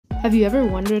Have you ever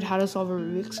wondered how to solve a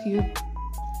Rubik's Cube?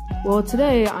 Well,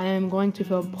 today I am going to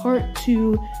film part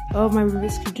 2 of my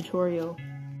Rubik's Cube tutorial.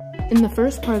 In the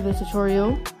first part of the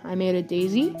tutorial, I made a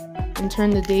daisy and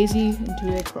turned the daisy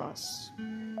into a cross.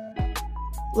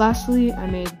 Lastly, I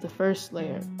made the first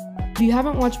layer. If you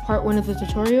haven't watched part 1 of the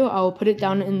tutorial, I will put it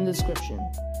down in the description.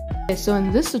 Okay, so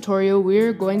in this tutorial,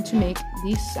 we're going to make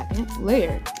the second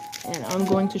layer, and I'm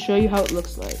going to show you how it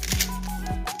looks like.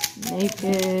 Make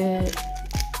it...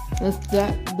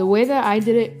 The way that I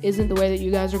did it isn't the way that you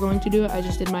guys are going to do it. I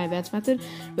just did my advanced method,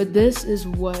 but this is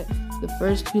what the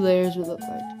first 2 layers would look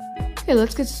like. Okay,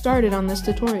 let's get started on this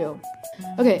tutorial.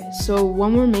 Okay, so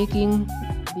when we're making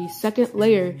the second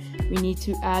layer, we need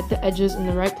to add the edges in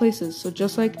the right places. So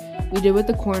just like we did with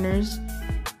the corners,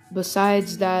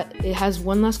 besides that it has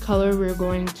one less color, we're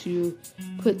going to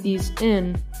put these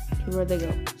in to where they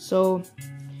go. So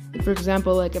for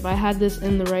example, like if I had this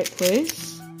in the right place,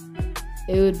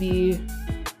 it would be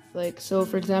like, so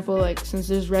for example, like since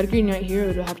there's red green right here, it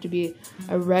would have to be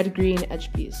a red green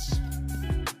edge piece.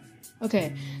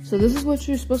 Okay, so this is what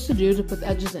you're supposed to do to put the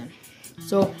edges in.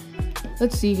 So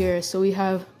let's see here. So we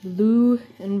have blue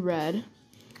and red,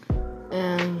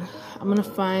 and I'm gonna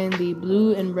find the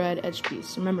blue and red edge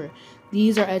piece. Remember,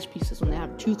 these are edge pieces when they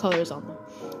have 2 colors on them.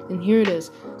 And here it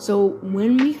is. So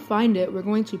when we find it, we're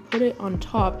going to put it on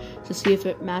top to see if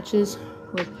it matches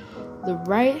with the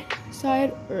right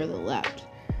side or the left.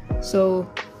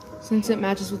 So since it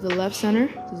matches with the left center,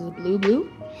 this is blue.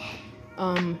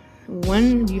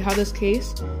 When you have this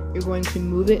case, you're going to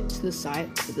move it to the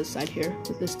side, to this side here,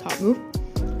 with this top move,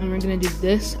 and we're going to do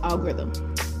this algorithm.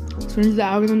 So this is the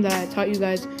algorithm that I taught you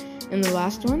guys in the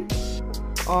last one.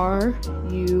 R,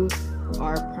 U,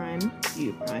 R prime,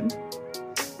 U prime.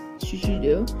 That's what you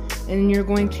do. And you're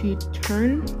going to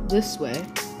turn this way,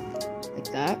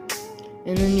 like that.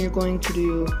 And then you're going to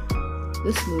do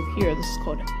this move here. This is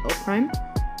called L prime.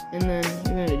 And then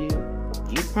you're going to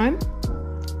do U prime,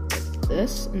 like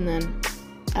this, and then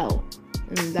L.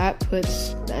 And that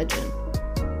puts the edge in.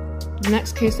 The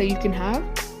next case that you can have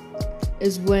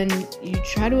is when you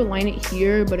try to align it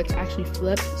here, but it's actually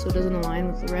flipped, so it doesn't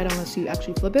align with the red unless you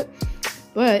actually flip it.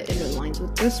 But it aligns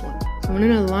with this one. So when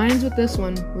it aligns with this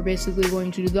one, we're basically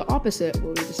going to do the opposite of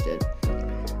what we just did.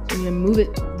 So I'm going to move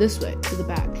it this way to the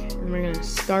back, and we're going to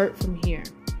start from here.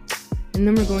 And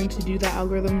then we're going to do that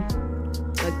algorithm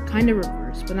like kind of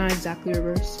reverse, but not exactly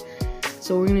reverse.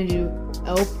 So we're going to do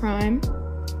L prime,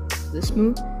 this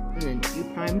move, and then U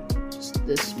prime, just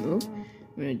this move.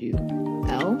 We're going to do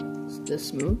L,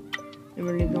 this move, and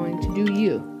we're going to do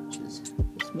U, which is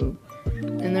this move.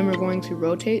 And then we're going to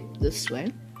rotate this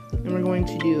way, and we're going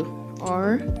to do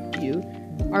R, U,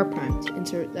 R prime to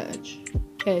insert the edge.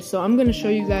 Okay, so I'm going to show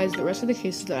you guys the rest of the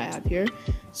cases that I have here.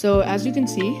 So as you can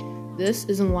see, this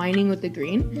is aligning with the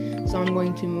green, so I'm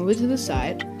going to move it to the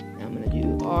side, and I'm going to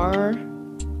do R,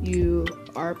 U,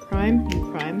 R prime,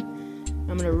 U prime.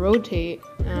 I'm going to rotate,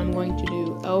 and I'm going to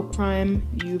do L prime,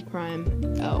 U prime,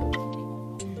 L.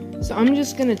 So I'm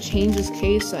just going to change this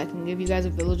case so I can give you guys a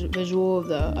visual of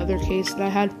the other case that I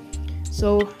had.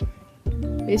 So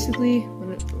basically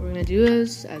what we're going to do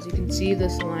is, as you can see,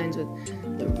 this aligns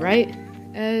with the right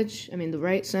edge, the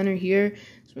right center here.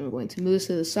 So we're going to move this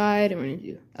to the side, and we're going to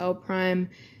do L prime,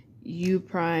 U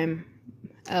prime,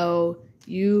 L,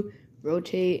 U,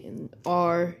 rotate, and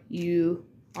R, U,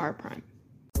 R prime.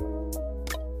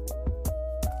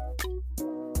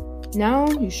 Now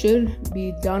you should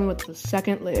be done with the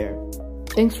second layer.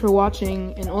 Thanks for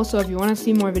watching, and also if you want to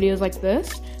see more videos like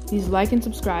this, please like and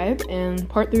subscribe, and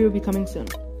part 3 will be coming soon.